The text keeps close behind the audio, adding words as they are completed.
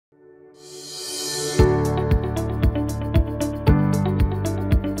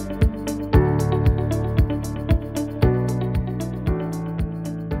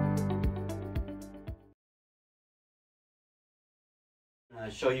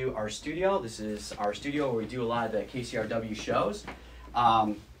show you our studio. This is our studio where we do a lot of the KCRW shows.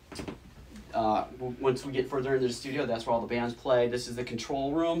 Once we get further into the studio, that's where all the bands play. This is the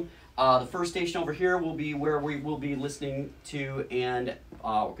control room. The first station over here will be where we will be listening to, and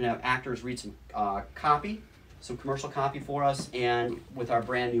we're going to have actors read some copy, some commercial copy for us, and with our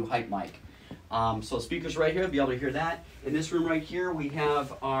brand new HypeMIC. So speakers right here, you'll be able to hear that. In this room right here, we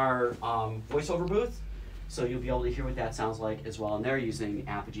have our voiceover booth. So you'll be able to hear what that sounds like as well. And they're using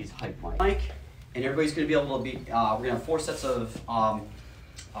Apogee's HypeMIC. And everybody's going to be able to be, we're going to have 4 sets of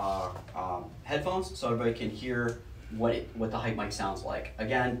headphones so everybody can hear what the HypeMIC sounds like.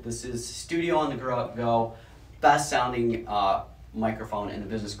 Again, this is studio on the go, best sounding microphone in the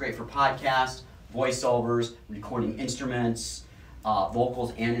business. Great for podcasts, voiceovers, recording instruments,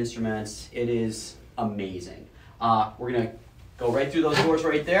 vocals and instruments. It is amazing. We're going to go right through those doors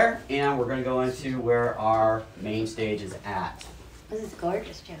right there, and we're going to go into where our main stage is at. This is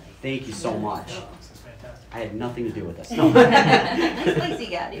gorgeous, Joey. Thank you so much. This is fantastic. I had nothing to do with this. Nice place you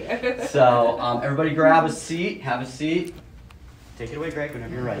got here. So everybody grab a seat, have a seat. Take it away, Greg,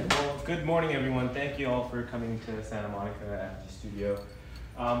 whenever you're ready. Well, good morning, everyone. Thank you all for coming to Santa Monica Apogee Studio.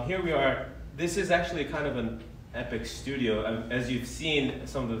 Here we are. This is actually kind of an epic studio. As you've seen,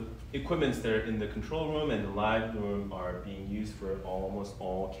 some of the equipments that are in the control room and the live room are being used for almost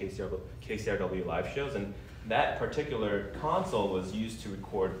all KCRW live shows. And that particular console was used to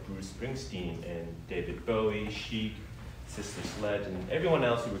record Bruce Springsteen and David Bowie, Chic, Sister Sledge, and everyone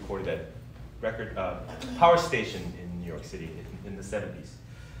else who recorded that record power station in New York City in the 70s.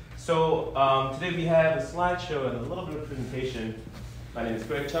 So today we have a slideshow and a little bit of presentation. My name is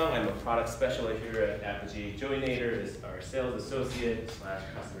Greg Chung. I'm a product specialist here at Apogee. Joey Nader is our sales associate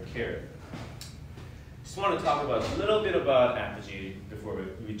 / customer care. Just want to talk about a little bit about Apogee before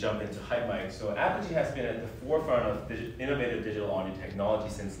we jump into HypeMIC. So Apogee has been at the forefront of innovative digital audio technology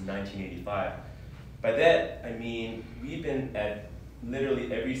since 1985. By that, I mean we've been at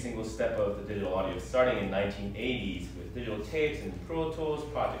literally every single step of the digital audio, starting in 1980s with digital tapes and Pro Tools,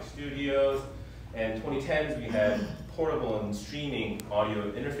 Project Studios, and 2010s we had portable and streaming audio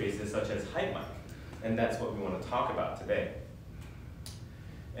interfaces such as HypeMIC, and that's what we want to talk about today.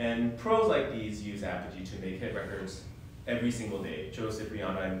 And pros like these use Apogee to make hit records every single day. Joe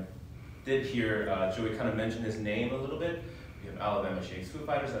Cipriano, I did hear Joey kind of mention his name a little bit. We have Alabama Shakes, Foo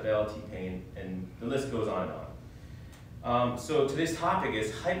Fighters, Adele, T-Pain, and the list goes on and on. So today's topic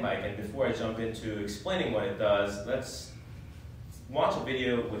is HypeMIC, and before I jump into explaining what it does, let's watch a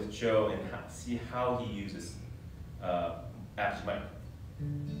video with Joe and see how he uses Apogee mic.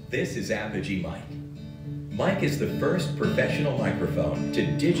 This is Apogee mic. Mic is the first professional microphone to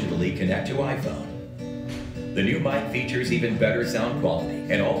digitally connect to iPhone. The new mic features even better sound quality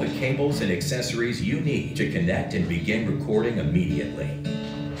and all the cables and accessories you need to connect and begin recording immediately.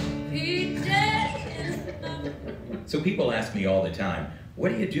 So people ask me all the time,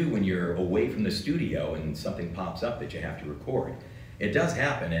 what do you do when you're away from the studio and something pops up that you have to record? It does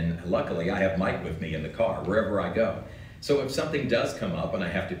happen, and luckily I have mic with me in the car wherever I go. So if something does come up and I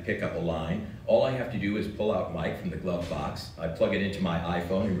have to pick up a line, all I have to do is pull out mic from the glove box, I plug it into my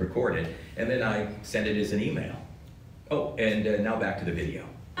iPhone and record it, and then I send it as an email. Oh, and now back to the video.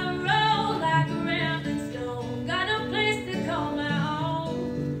 I roll like a rounding stone, got a place to call my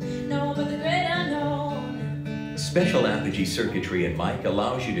own, no but the great unknown. Special Apogee circuitry and mic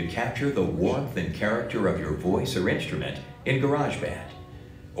allows you to capture the warmth and character of your voice or instrument in GarageBand,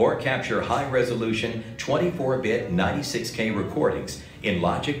 or capture high-resolution 24-bit 96K recordings in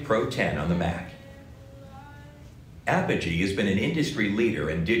Logic Pro 10 on the Mac. Apogee has been an industry leader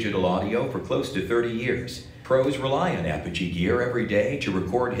in digital audio for close to 30 years. Pros rely on Apogee gear every day to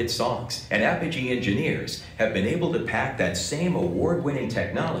record hit songs, and Apogee engineers have been able to pack that same award-winning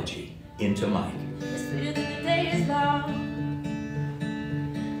technology into mic. The sweeter than the day is long.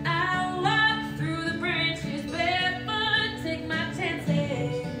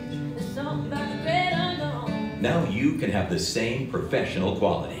 Now you can have the same professional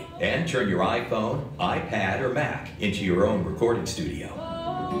quality and turn your iPhone, iPad, or Mac into your own recording studio.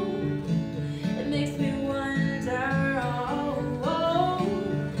 It makes me wonder,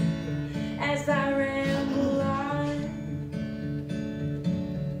 as I ramble on.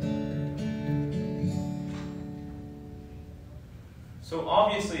 So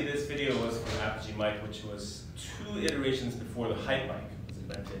obviously this video was for Apogee mic, which was 2 iterations before the HypeMIC was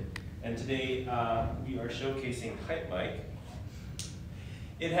invented. And today we are showcasing HypeMIC.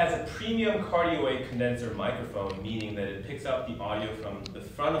 It has a premium cardioid condenser microphone, meaning that it picks up the audio from the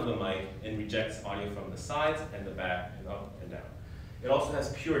front of the mic and rejects audio from the sides and the back and up and down. It also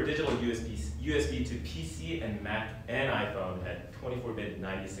has pure digital USB to PC and Mac and iPhone 24-bit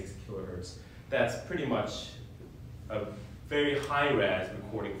 96 kilohertz. That's pretty much a very high-res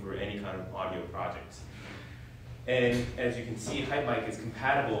recording for any kind of audio projects. And as you can see, HypeMIC is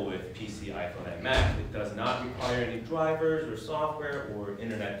compatible with PC, iPhone, and Mac. It does not require any drivers or software or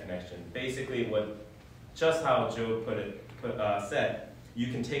internet connection. Basically, just how Joe said, you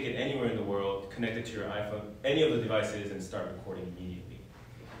can take it anywhere in the world, connect it to your iPhone, any of the devices, and start recording immediately.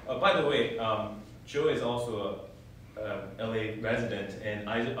 By the way, Joe is also a LA resident, and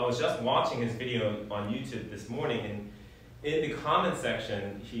I was just watching his video on YouTube this morning, and in the comment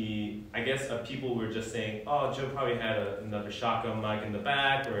section, I guess people were just saying, oh, Joe probably had another shotgun mic in the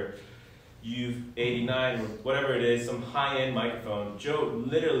back, or you've 89, or whatever it is, some high-end microphone. Joe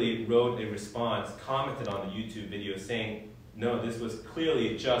literally wrote a response, commented on the YouTube video saying, no, this was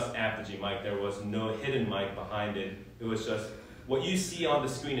clearly just Apogee mic. There was no hidden mic behind it. It was just, what you see on the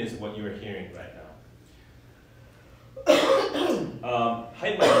screen is what you're hearing right now.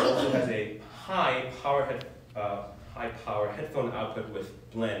 HypeMIC also has a high power headphone output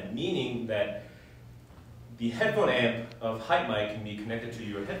with blend, meaning that the headphone amp of HypeMIC can be connected to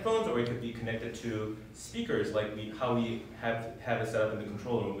your headphones, or it could be connected to speakers like how we have it set up in the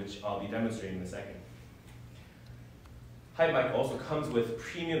control room, which I'll be demonstrating in a second. HypeMIC also comes with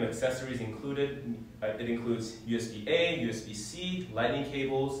premium accessories included. It includes USB-A, USB-C, lightning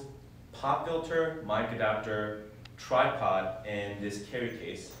cables, pop filter, mic adapter, tripod, and this carry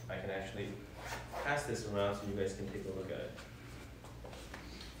case. I can actually pass this around so you guys can take a look at it.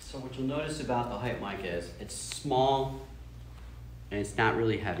 So what you'll notice about the HypeMIC is it's small and it's not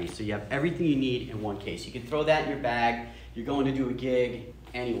really heavy. So you have everything you need in one case. You can throw that in your bag. You're going to do a gig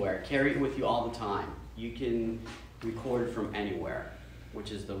anywhere. Carry it with you all the time. You can record from anywhere,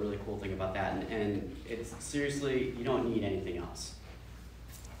 which is the really cool thing about that. And it's seriously, you don't need anything else.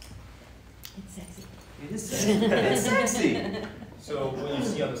 It's sexy. It is sexy. It's sexy. So what you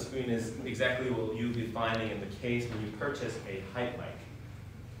see on the screen is exactly what you'll be finding in the case when you purchase a HypeMIC.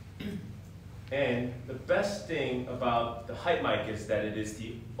 And the best thing about the HypeMIC is that it is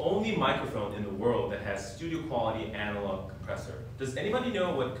the only microphone in the world that has studio quality analog compressor. Does anybody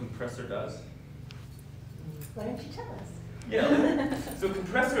know what compressor does? Why don't you tell us? Yeah. So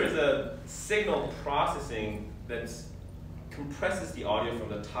compressor is a signal processing that compresses the audio from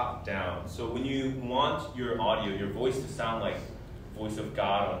the top down. So when you want your audio, your voice to sound like voice of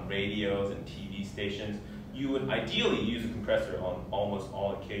God on radios and TV stations, you would ideally use a compressor on almost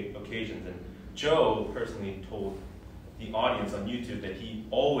all occasions. And Joe personally told the audience on YouTube that he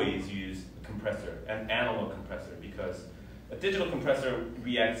always used a compressor, an analog compressor, because a digital compressor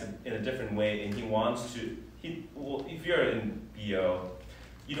reacts in a different way, and he wants to, well, if you're in BO,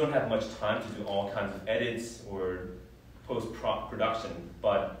 you don't have much time to do all kinds of edits or post-production,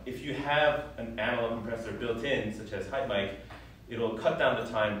 but if you have an analog compressor built in, such as HypeMIC, it'll cut down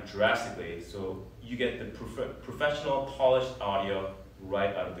the time drastically, so you get the professional, polished audio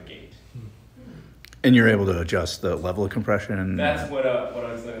right out of the gate. And you're able to adjust the level of compression? That's what I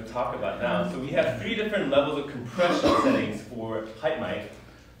was going to talk about now. So we have 3 different levels of compression settings for HypeMIC.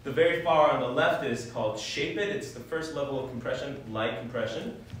 The very far on the left is called Shape It. It's the first level of compression, light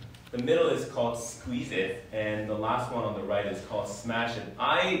compression. The middle is called Squeeze It, and the last one on the right is called Smash It.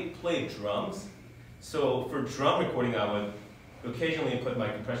 I play drums, so for drum recording, I would occasionally put my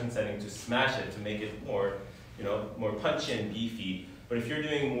compression setting to Smash It to make it more, more punchy and beefy. But if you're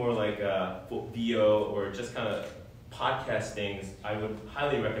doing more like VO or just kind of podcast things, I would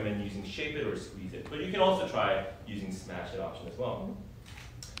highly recommend using Shape It or Squeeze It. But you can also try using Smash It option as well.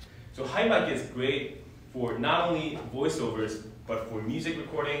 So HypeMIC is great for not only voiceovers, but for music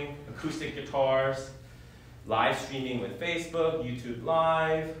recording, acoustic guitars, live streaming with Facebook, YouTube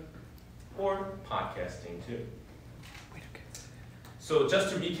Live, or podcasting too. So just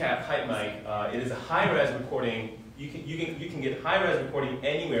to recap HypeMIC, it is a high-res recording. You can get high-res recording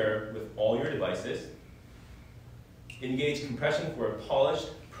anywhere with all your devices. Engage compression for a polished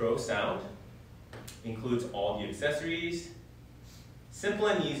pro sound. Includes all the accessories. Simple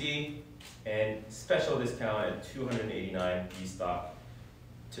and easy, and special discount at $289 restock.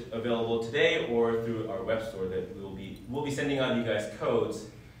 Available today or through our web store that we'll be sending out you guys codes,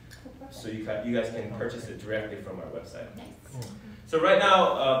 so you guys can purchase it directly from our website. Nice. So right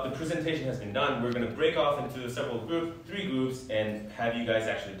now, the presentation has been done. We're going to break off into several groups, 3 groups, and have you guys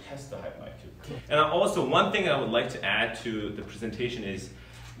actually test the HypeMIC too. And also, one thing I would like to add to the presentation is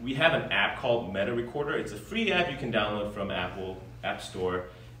we have an app called Meta Recorder. It's a free app you can download from Apple App Store.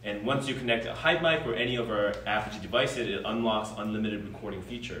 And once you connect a HypeMIC or any of our Apogee devices, it unlocks unlimited recording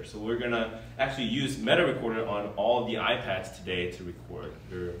feature. So we're going to actually use Meta Recorder on all the iPads today to record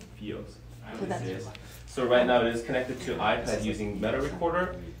your videos. So right now it is connected to iPad using Meta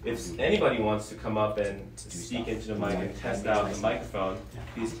Recorder. If anybody wants to come up and speak into the mic and test out the microphone,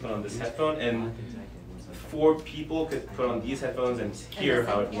 please put on this headphone, and 4 people could put on these headphones and hear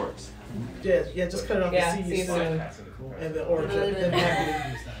how it works. Yeah, just cut it off the C soon, and then or then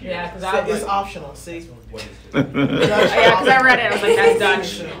have it. Yeah, because It's optional. See. yeah, because I read it. I was like, that's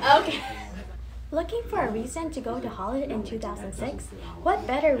Dutch. Okay. Looking for a reason to go to Holland in 2006? What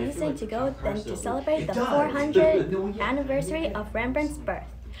better reason to go than to celebrate the 400th anniversary of Rembrandt's birth?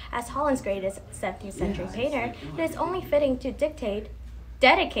 As Holland's greatest 17th century painter, it is only fitting to dedicate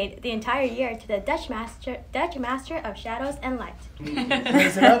the entire year to the Dutch master of shadows and light.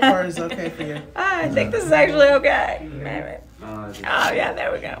 Is it up or is it okay for you? I think this is actually okay. Oh yeah, there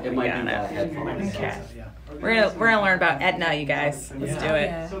we go. It might be headphones. Okay. We're gonna learn about Etna, you guys. Let's do it.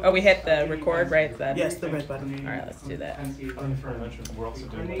 Yeah. Oh, we hit the record, right? Then. Yes, the red button. All right, let's do that.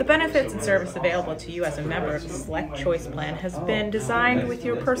 The benefits and service available to you as a member of the Select Choice Plan has been designed with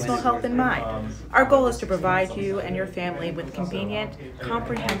your personal health in mind. Our goal is to provide you and your family with convenient,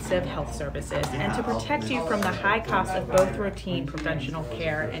 comprehensive health services and to protect you from the high cost of both routine preventional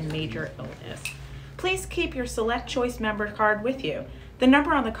care and major illness. Please keep your Select Choice member card with you. The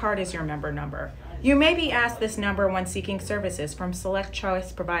number on the card is your member number. You may be asked this number when seeking services from Select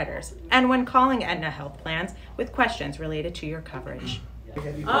Choice providers and when calling Aetna Health Plans with questions related to your coverage.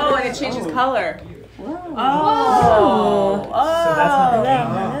 Oh, and it changes color. Oh. So that's not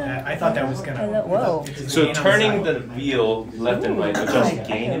I thought that was gonna. Whoa. So turning the wheel left and right adjusts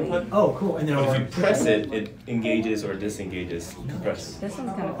gain input. Oh, cool. And then If you press it, it engages or disengages compression. This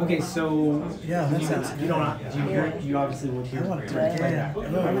one's kind of Okay, so Yeah, that sounds. you don't. Do you hear? You obviously would hear. want to right play back.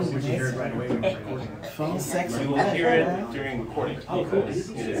 that. Would you hear it right away when you're recording? Phone sexy. You will hear it during recording because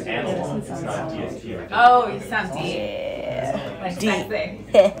it is analog, it's not DSP. Oh, you sound deep. Like sexy.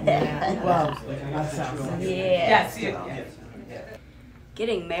 Wow, that sounds. Yes.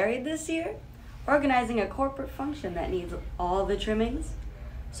 Getting married this year? Organizing a corporate function that needs all the trimmings?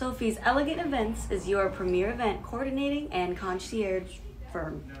 Sophie's Elegant Events is your premier event coordinating and concierge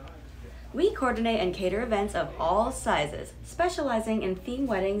firm. We coordinate and cater events of all sizes, specializing in theme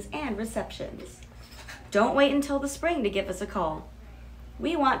weddings and receptions. Don't wait until the spring to give us a call.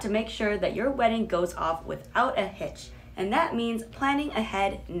 We want to make sure that your wedding goes off without a hitch, and that means planning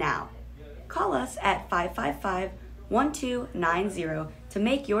ahead now. Call us at 555-1290 to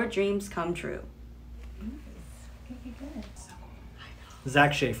make your dreams come true.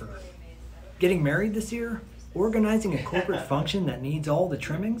 Zach Schaefer. Getting married this year? Organizing a corporate function that needs all the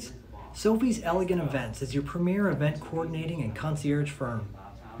trimmings? Sophie's Elegant Events is your premier event coordinating and concierge firm.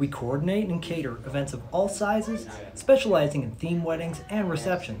 We coordinate and cater events of all sizes, specializing in theme weddings and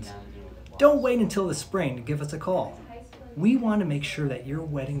receptions. Don't wait until the spring to give us a call. We want to make sure that your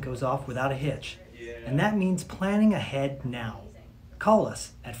wedding goes off without a hitch, and that means planning ahead now. Call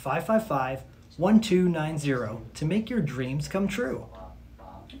us at 555-1290 to make your dreams come true.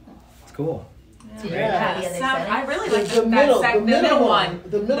 It's cool. I really like The middle one.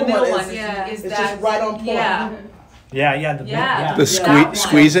 The middle one is, is it's just right on point. Yeah. Yeah. The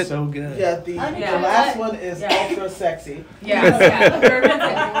squeeze it. So good. Yeah, the last one is ultra sexy.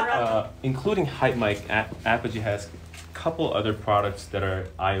 Including HypeMIC, Apogee has a couple other products that are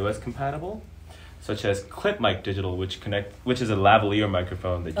iOS compatible, such as HypeMIC Digital, which is a lavalier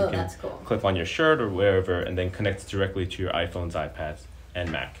microphone that you can clip on your shirt or wherever, and then connects directly to your iPhones, iPads,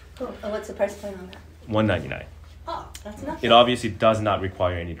 and Mac. Cool. And what's the price point on that? $199. Oh, that's nothing. It obviously does not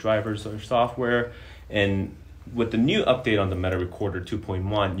require any drivers or software, and with the new update on the Meta Recorder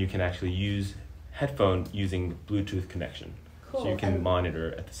 2.1, you can actually use headphone using Bluetooth connection. Cool. So you can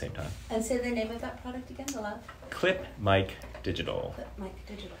monitor at the same time. And say the name of that product again, the lab? HypeMIC Digital. HypeMIC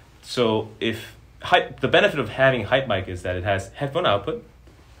Digital. So the benefit of having HypeMIC is that it has headphone output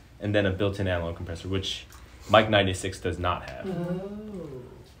and then a built-in analog compressor, which Mic 96 does not have. Oh.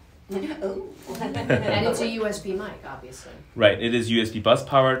 And it's a USB mic, obviously. Right, it is USB bus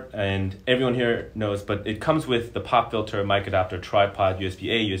powered, and everyone here knows, but it comes with the pop filter, mic adapter, tripod,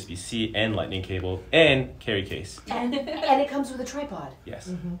 USB-A, USB-C, and lightning cable, and carry case. And it comes with a tripod.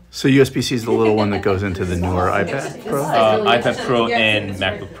 Yes. So USB-C is the little one that goes into the newer iPad Pro? iPad Pro and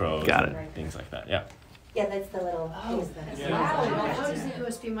MacBook Pro. Got it. Things like that, yeah. Yeah, that's the little piece that is. Wow. How does the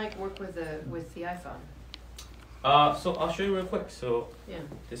USB mic work with the iPhone? So I'll show you real quick. So Yeah.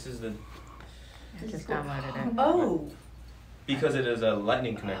 this is the, I just downloaded it. Oh. because it is a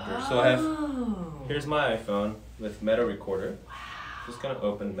lightning connector. So here's my iPhone with Meta Recorder. Just gonna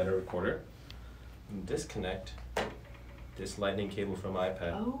open Meta Recorder and disconnect this lightning cable from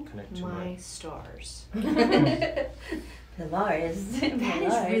iPad. Oh connect to my stars. Pillars. That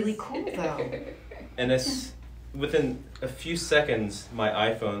is really cool though. And within a few seconds, my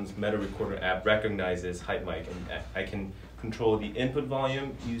iPhone's Meta Recorder app recognizes HypeMIC, and I can control the input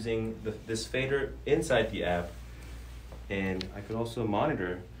volume using this fader inside the app. And I could also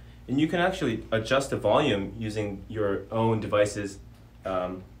monitor. And you can actually adjust the volume using your own device's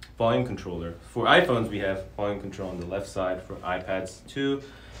volume controller. For iPhones, we have volume control on the left side, for iPads too.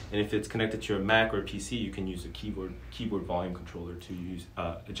 And if it's connected to your Mac or PC, you can use a keyboard volume controller to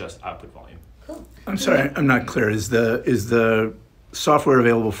adjust output volume. Cool. I'm sorry, I'm not clear. Is the software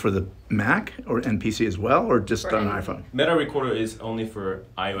available for the Mac and PC as well, or just on an iPhone? Meta Recorder is only for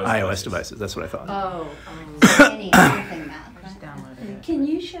iOS devices. That's what I thought. Anything Mac. Can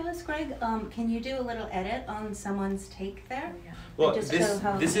you show us, Greg? Can you do a little edit on someone's take there? Well,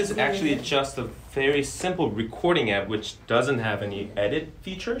 this is actually just a very simple recording app which doesn't have any edit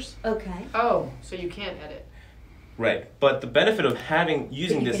features. Okay. Oh, so you can't edit. Right, but the benefit of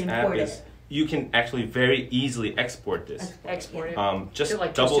using this app is you can actually very easily export this. Export it. Just to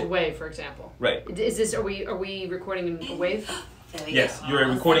like Twisted Wave, for example. Right. Is this? Are we recording in a wave? Yes, you're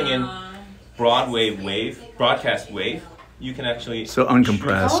recording in broadcast wave. You can actually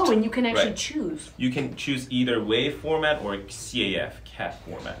uncompressed. Oh, and you can actually choose. You can choose either wave format or CAF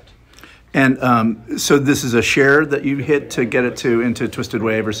format. And so this is a share that you hit to get it into Twisted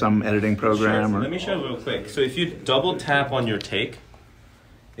Wave or some editing program? Sure. Let me show you real quick. So if you double tap on your take,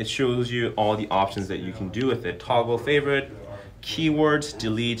 it shows you all the options that you can do with it. Toggle favorite, keywords,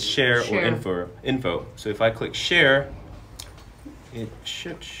 delete, share. Or info. So if I click share, it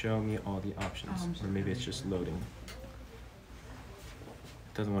should show me all the options. Or maybe it's just loading.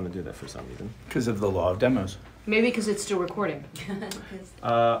 Doesn't want to do that for some reason. Because of the law of demos. Maybe because it's still recording.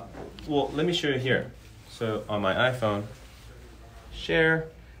 Well, let me show you here. So on my iPhone, share,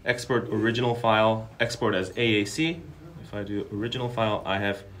 export original file, export as AAC. If I do original file, I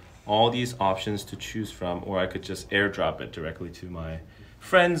have all these options to choose from, or I could just airdrop it directly to my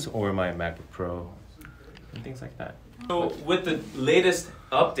friends or my MacBook Pro and things like that. So with the latest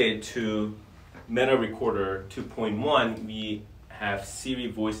update to Meta Recorder 2.1, we have Siri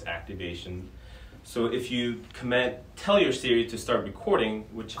voice activation. So if you tell your Siri to start recording,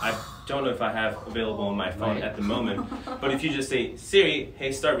 which I don't know if I have available on my phone at the moment, but if you just say, Siri,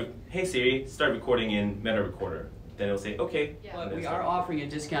 hey Siri, start recording in Meta Recorder, then it'll say, okay. Yeah, we are offering a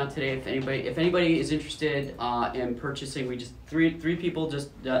discount today if anybody is interested in purchasing. We just, three people,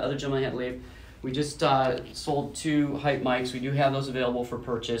 just the other gentleman had to leave. We just sold 2 HypeMICs. We do have those available for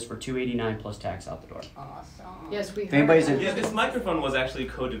purchase for $289 plus tax out the door. Awesome. Yes, we heard. Yeah, this microphone was actually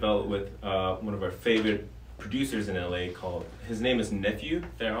co-developed with one of our favorite producers in LA his name is Nephew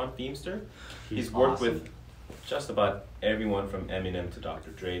Theron Feemster. He's worked with just about everyone from Eminem to Dr.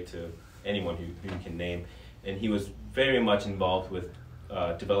 Dre to anyone who you can name. And he was very much involved with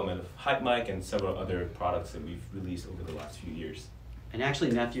development of HypeMIC and several other products that we've released over the last few years. And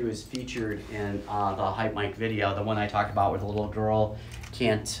actually, Nephew is featured in the HypeMIC video, the one I talked about where the little girl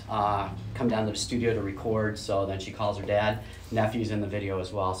can't come down to the studio to record, so then she calls her dad. Nephew's in the video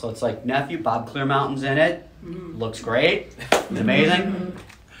as well. So it's like Nephew, Bob Clearmountain's in it. Looks great. It's amazing.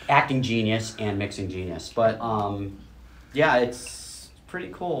 Acting genius and mixing genius. But yeah, it's pretty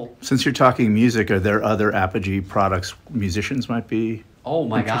cool. Since you're talking music, are there other Apogee products musicians might be Oh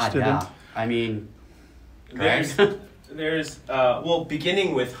my God, interested yeah. in? I mean, There's well,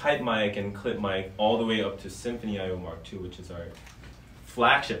 beginning with HypeMIC and ClipMIC all the way up to Symphony IO Mark II, which is our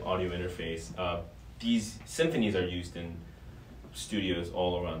flagship audio interface. These symphonies are used in studios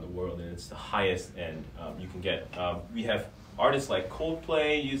all around the world, and it's the highest end you can get. We have artists like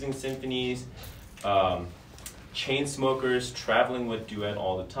Coldplay using symphonies, Chainsmokers traveling with Duet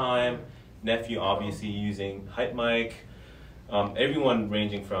all the time, Nephew obviously using HypeMIC, everyone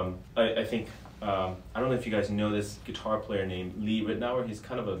ranging from, I think, I don't know if you guys know this guitar player named Lee Ritenour. He's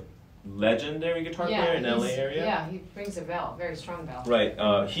kind of a legendary guitar player in LA area. Yeah, he brings a bell, very strong bell.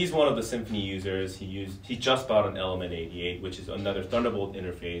 Right. He's one of the Symphony users. He just bought an Element 88, which is another Thunderbolt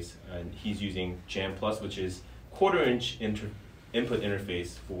interface, and he's using Jam Plus, which is quarter-inch input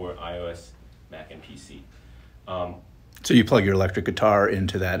interface for iOS, Mac, and PC. So you plug your electric guitar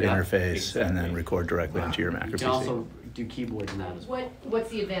into that interface and then record directly onto your Mac or PC. You can also do keyboards in that as well. What's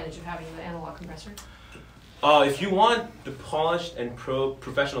the advantage of having the analog compressor? If you want the polished and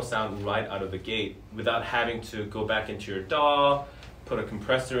professional sound right out of the gate without having to go back into your DAW, put a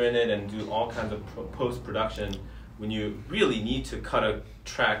compressor in it, and do all kinds of post-production when you really need to cut a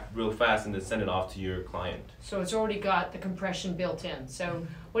track real fast and then send it off to your client. So it's already got the compression built in. So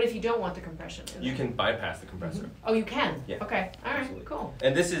what if you don't want the compression? You can bypass the compressor. Oh, you can? Yeah. Okay. All right. Absolutely. Cool.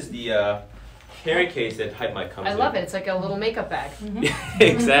 And this is the carry case that HypeMIC comes with. I love it. It's like a little makeup bag.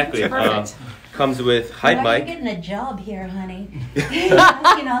 Exactly. Perfect. Comes with You're HypeMIC. getting a job here, honey.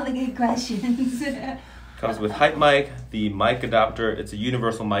 Asking all the good questions. Comes with HypeMIC, the mic adapter. It's a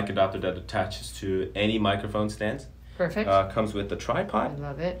universal mic adapter that attaches to any microphone stand. Perfect. Comes with the tripod. I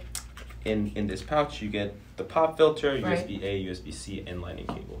love it. In this pouch, you get the pop filter, Right. USB-A, USB-C, and lightning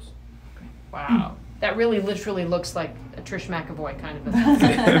cables. Wow. That really literally looks like a Trish McAvoy kind of a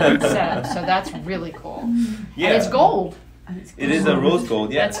setup. So that's really cool. Yeah. And it's gold. It is a rose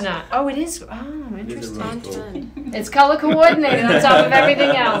gold, yeah. That's not. Oh, it is. Oh, interesting. It is a rose gold. It's color coordinated on top of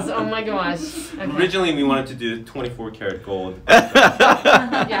everything else. Oh my gosh. Okay. Originally, we wanted to do 24 karat gold.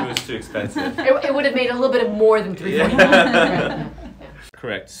 It was too expensive. It would have made a little bit more than $349. Yeah.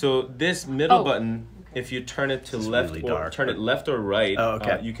 Correct. So this middle Oh. button, if you turn it to left really or dark. turn it left or right, Oh,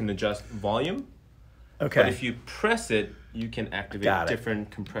 okay. you can adjust volume. Okay. But if you press it, you can activate Got it. different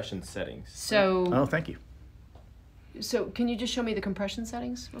compression settings. So. Oh, thank you. So can you just show me the compression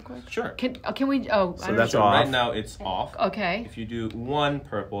settings real quick? Sure. Can we? Oh, So I don't that's know. off. Right now it's off. Okay. If you do one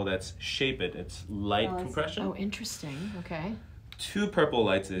purple, that's shape it. It's light compression. Oh, interesting. Okay. Two purple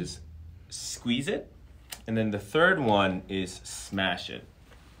lights is squeeze it. And then the third one is smash it.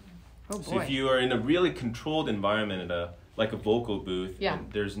 Oh boy. So if you are in a really controlled environment, like a vocal booth, Yeah. and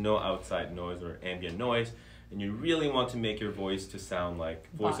there's no outside noise or ambient noise, and you really want to make your voice to sound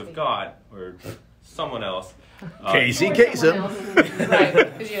like voice of God or someone else, Casey Or Kasem. someone else.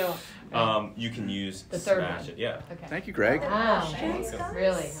 Right. 'Cause you. you can use The third smash one. it. Yeah. Okay. Thank you, Greg. Wow. Thanks, guys. Really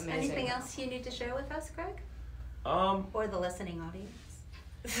amazing. Anything else you need to share with us, Greg? Or the listening audience?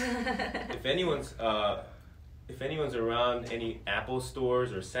 If anyone's around any Apple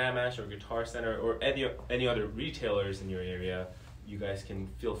stores or Samash or Guitar Center or any other retailers in your area, you guys can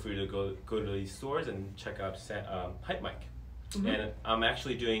feel free to go to these stores and check out HypeMIC. Mm-hmm. And I'm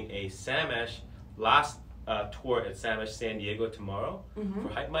actually doing a Samash last tour at Samash San Diego tomorrow for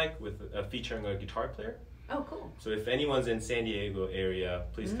HypeMIC with featuring a guitar player. Oh, cool. So if anyone's in San Diego area,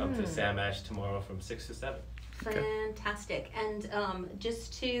 please come to Samash tomorrow from 6 to 7. Fantastic. And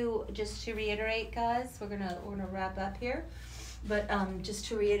just to reiterate, guys, we're gonna wrap up here. But just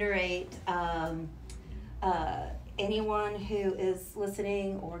to reiterate, anyone who is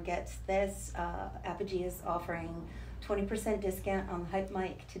listening or gets this, Apogee is offering 20% discount on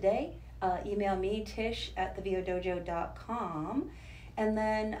HypeMIC today. Email me, tish@thevodojo.com. And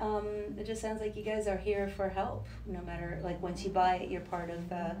then it just sounds like you guys are here for help. No matter, like, once you buy it, you're part of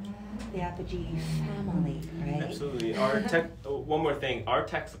the Apogee family, right? Absolutely. One more thing, our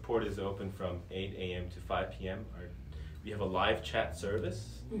tech support is open from 8 a.m. to 5 p.m. We have a live chat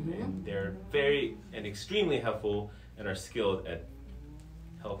service, and they're very and extremely helpful and are skilled at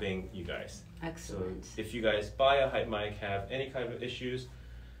helping you guys. Excellent. So if you guys buy a HypeMIC, have any kind of issues,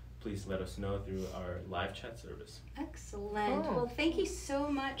 please let us know through our live chat service. Excellent. Cool. Well, thank you so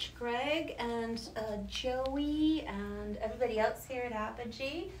much, Greg and Joey and everybody else here at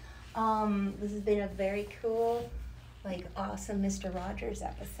Apogee. This has been a very cool, like, awesome Mr. Rogers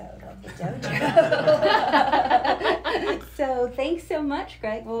episode of the Dojo. So thanks so much,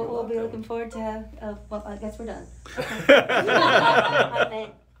 Greg. We'll be looking forward to, well, I guess we're done. Okay. I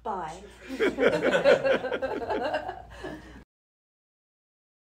meant bye.